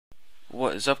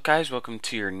What is up, guys? Welcome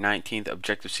to your 19th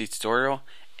Objective-C tutorial,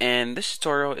 and this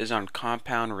tutorial is on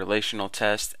compound relational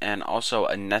test and also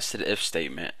a nested if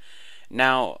statement.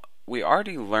 Now, we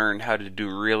already learned how to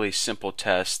do really simple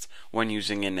tests when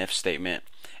using an if statement,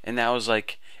 and that was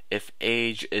like if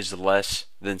age is less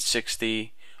than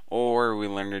 60, or we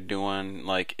learned to do one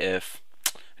like if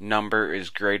number is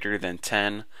greater than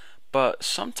 10. But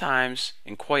sometimes,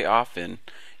 and quite often,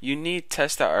 you need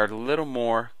tests that are a little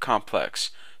more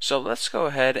complex. So let's go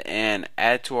ahead and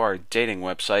add to our dating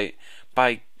website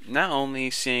by not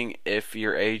only seeing if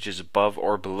your age is above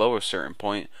or below a certain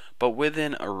point, but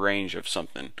within a range of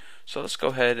something. So let's go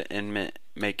ahead and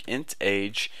make int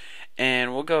age,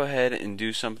 and we'll go ahead and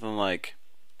do something like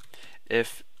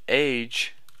if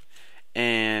age,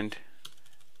 and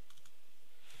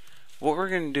what we're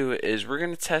going to do is we're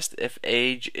going to test if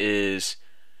age is,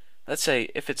 let's say,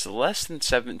 if it's less than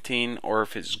 17 or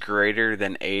if it's greater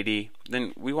than 80,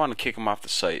 then we want to kick them off the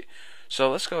site.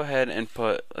 So let's go ahead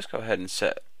and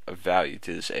set a value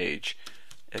to this age.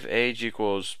 If age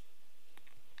equals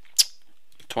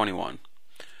 21.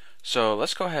 So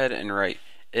let's go ahead and write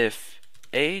if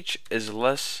age is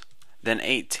less than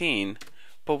 18,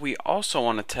 but we also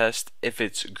want to test if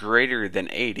it's greater than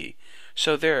 80.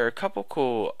 So there are a couple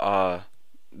cool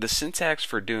the syntax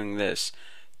for doing this,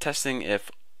 testing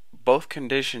if both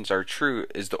conditions are true,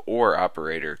 is the OR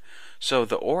operator. So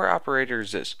the OR operator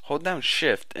is this: hold down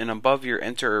shift and above your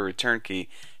enter or return key,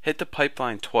 hit the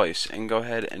pipeline twice and go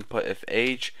ahead and put if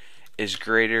age is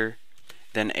greater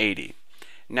than 80.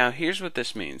 Now here's what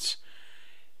this means.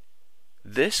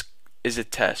 This is a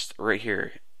test right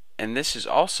here, and this is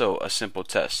also a simple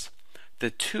test.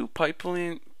 The two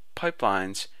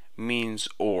pipelines means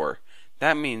OR.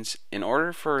 That means in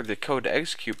order for the code to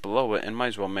execute below it, and might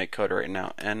as well make code right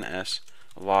now, ns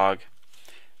log.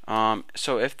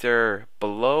 So if they're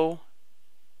below,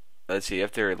 let's see,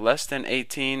 if they're less than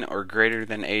 18 or greater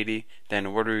than 80,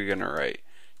 then what are we gonna write?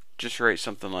 Just write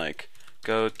something like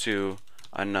go to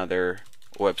another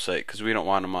website, because we don't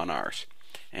want them on ours.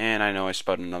 And I know I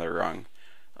spelled another wrong.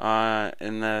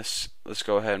 In this, let's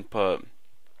go ahead and put,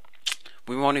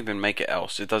 we won't even make it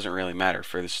else. It doesn't really matter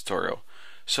for this tutorial.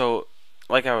 So,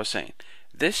 like I was saying,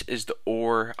 this is the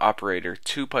OR operator,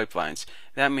 two pipelines.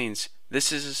 That means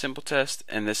this is a simple test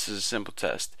and this is a simple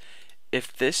test.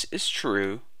 If this is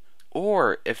true,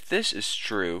 or if this is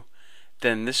true,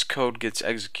 then this code gets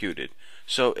executed.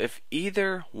 So if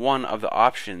either one of the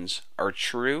options are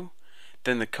true,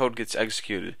 then the code gets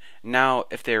executed. Now,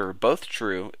 if they were both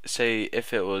true, say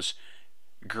if it was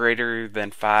greater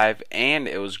than 5 and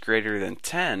it was greater than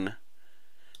 10,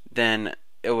 then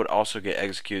it would also get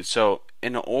executed. So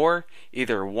in an OR,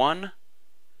 either one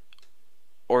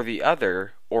or the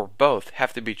other or both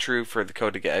have to be true for the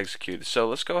code to get executed. So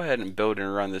let's go ahead and build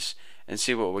and run this and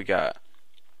see what we got.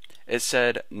 It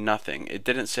said nothing. It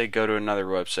didn't say go to another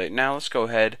website. Now let's go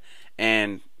ahead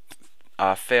and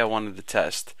fail one of the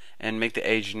tests and make the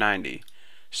age 90.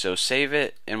 So save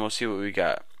it and we'll see what we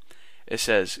got. It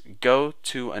says go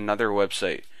to another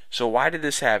website. So why did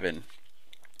this happen?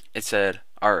 It said,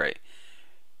 alright,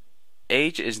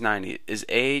 age is 90. Is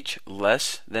age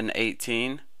less than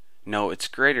 18? No, it's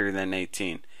greater than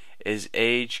 18. Is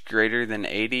age greater than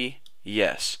 80?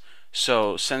 Yes.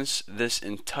 So since this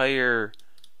entire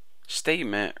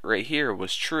statement right here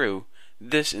was true,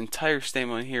 this entire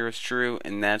statement here is true,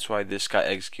 and that's why this got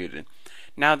executed.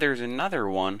 Now there's another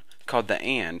one called the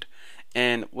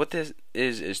and what this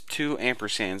is 2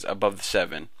 ampersands above the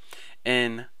 7.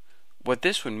 And what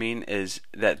this would mean is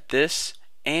that this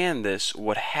and this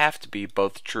would have to be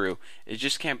both true. It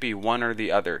just can't be one or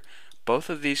the other. Both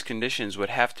of these conditions would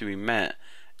have to be met.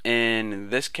 In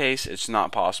this case, it's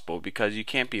not possible because you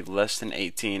can't be less than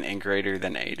 18 and greater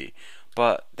than 80.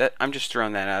 But I'm just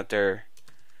throwing that out there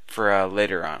for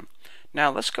later on. Now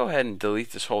let's go ahead and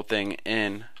delete this whole thing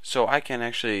in so I can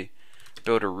actually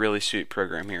build a really sweet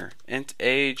program here. Int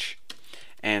age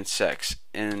and sex.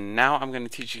 And now I'm going to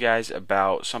teach you guys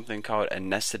about something called a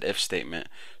nested if statement.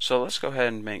 So let's go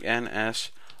ahead and make ns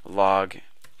log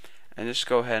and just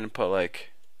go ahead and put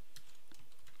like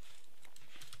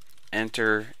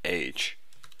enter age.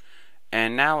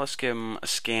 And now let's give them a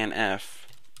scanf,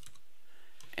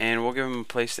 and we'll give them a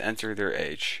place to enter their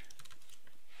age.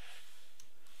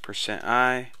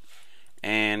 %i,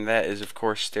 and that is of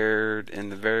course stored in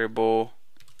the variable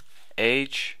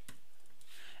age.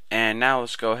 And now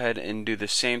let's go ahead and do the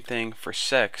same thing for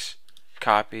sex.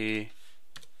 Copy,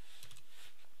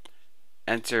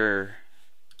 enter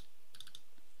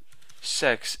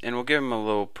sex, and we'll give them a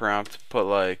little prompt, put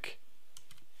like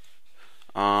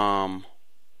 1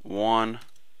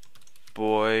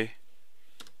 boy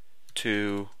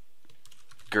 2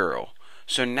 girl.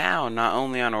 So now, not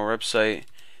only on our website,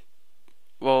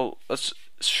 well, let's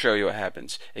show you what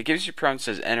happens. It gives you a prompt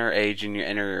that says enter age, and you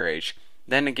enter your age.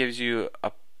 Then it gives you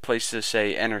a place to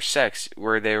say enter sex,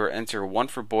 where they will enter 1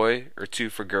 for boy or 2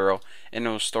 for girl, and it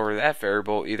will store that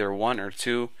variable, either 1 or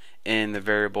 2, in the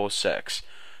variable sex.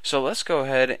 So let's go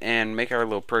ahead and make our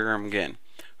little program again.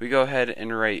 We go ahead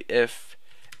and write if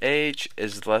age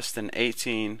is less than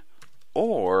 18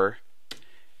 or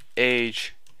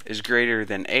age is greater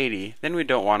than 80, then we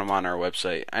don't want them on our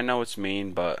website. I know it's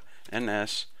mean, but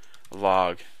ns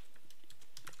log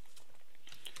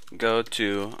go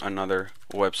to another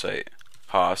website,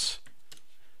 Haas,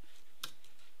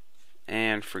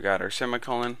 and forgot our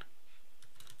semicolon,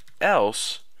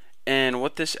 else. And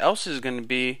what this else is going to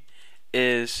be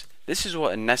is, this is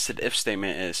what a nested if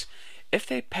statement is. If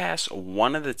they pass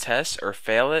one of the tests or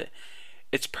fail it,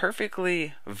 it's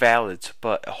perfectly valid to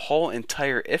put a whole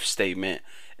entire if statement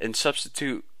and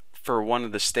substitute for one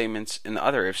of the statements in the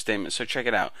other if statement. So check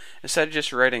it out. Instead of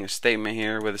just writing a statement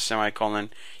here with a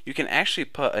semicolon, you can actually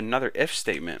put another if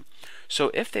statement. So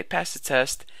if they pass the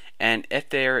test and if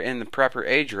they are in the proper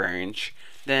age range,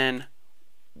 then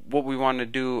what we want to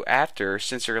do after,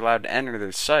 since they're allowed to enter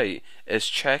the site, is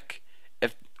check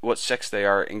if what sex they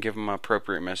are and give them an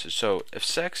appropriate message. So if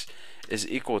sex is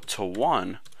equal to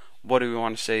 1, what do we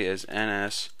want to say is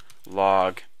ns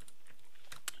log,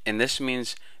 and this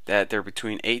means that they're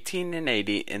between 18 and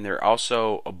 80, and they're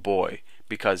also a boy,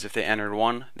 because if they entered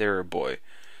 1, they're a boy.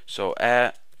 So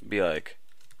be like,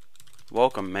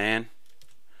 welcome man,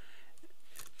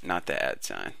 not the @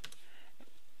 sign.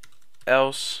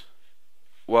 Else,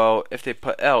 well, if they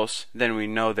put else, then we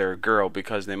know they're a girl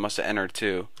because they must have entered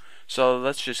 2. So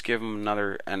let's just give them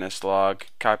another ns log,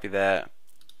 copy that,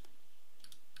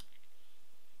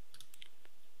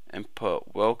 and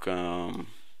put welcome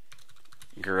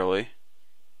girly.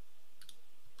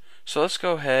 So let's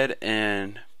go ahead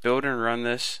and build and run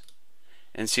this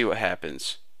and see what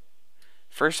happens.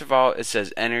 First of all, it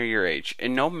says enter your age,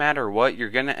 and no matter what, you're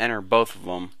gonna enter both of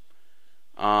them.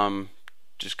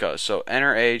 Just go. So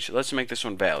enter age. Let's make this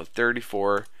one valid.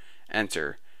 34.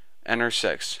 Enter. Enter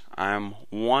sex. I'm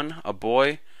 1, a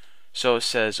boy. So it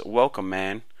says welcome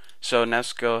man. So now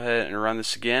let's go ahead and run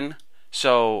this again.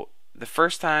 So the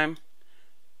first time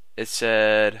it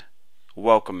said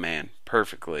welcome man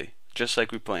perfectly, just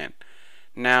like we planned.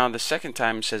 Now the second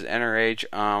time it says enter age.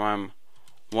 I'm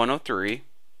 103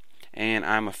 and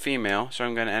I'm a female, so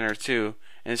I'm going to enter 2,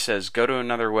 and it says go to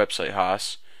another website,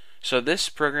 Haas. So this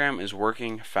program is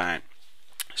working fine.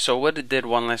 So what it did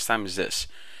one last time is this.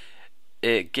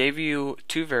 It gave you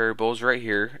 2 variables right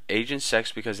here, age and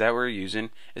sex, because that we're using.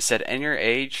 It said enter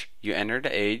age, you entered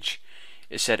the age.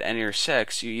 It said enter your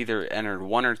sex, you either entered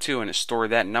 1 or 2, and it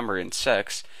stored that number in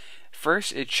sex.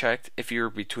 First it checked if you were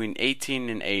between 18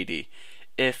 and 80.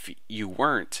 If you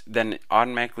weren't, then it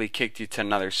automatically kicked you to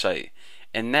another site.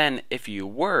 And then if you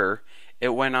were, it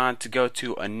went on to go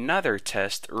to another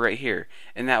test right here,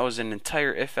 and that was an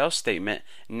entire if else statement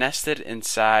nested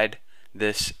inside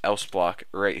this else block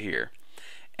right here.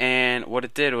 And what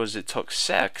it did was it took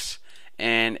sex,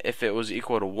 and if it was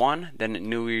equal to 1, then it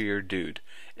knew you were a dude.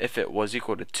 If it was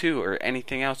equal to 2 or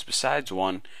anything else besides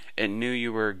 1, it knew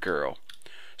you were a girl.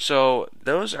 So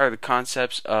those are the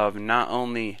concepts of not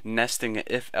only nesting an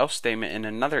if else statement in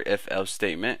another if else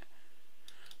statement,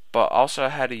 but also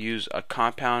how to use a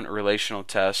compound relational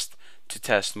test to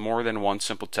test more than one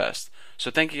simple test.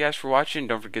 So thank you guys for watching.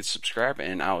 Don't forget to subscribe,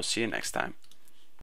 and I will see you next time.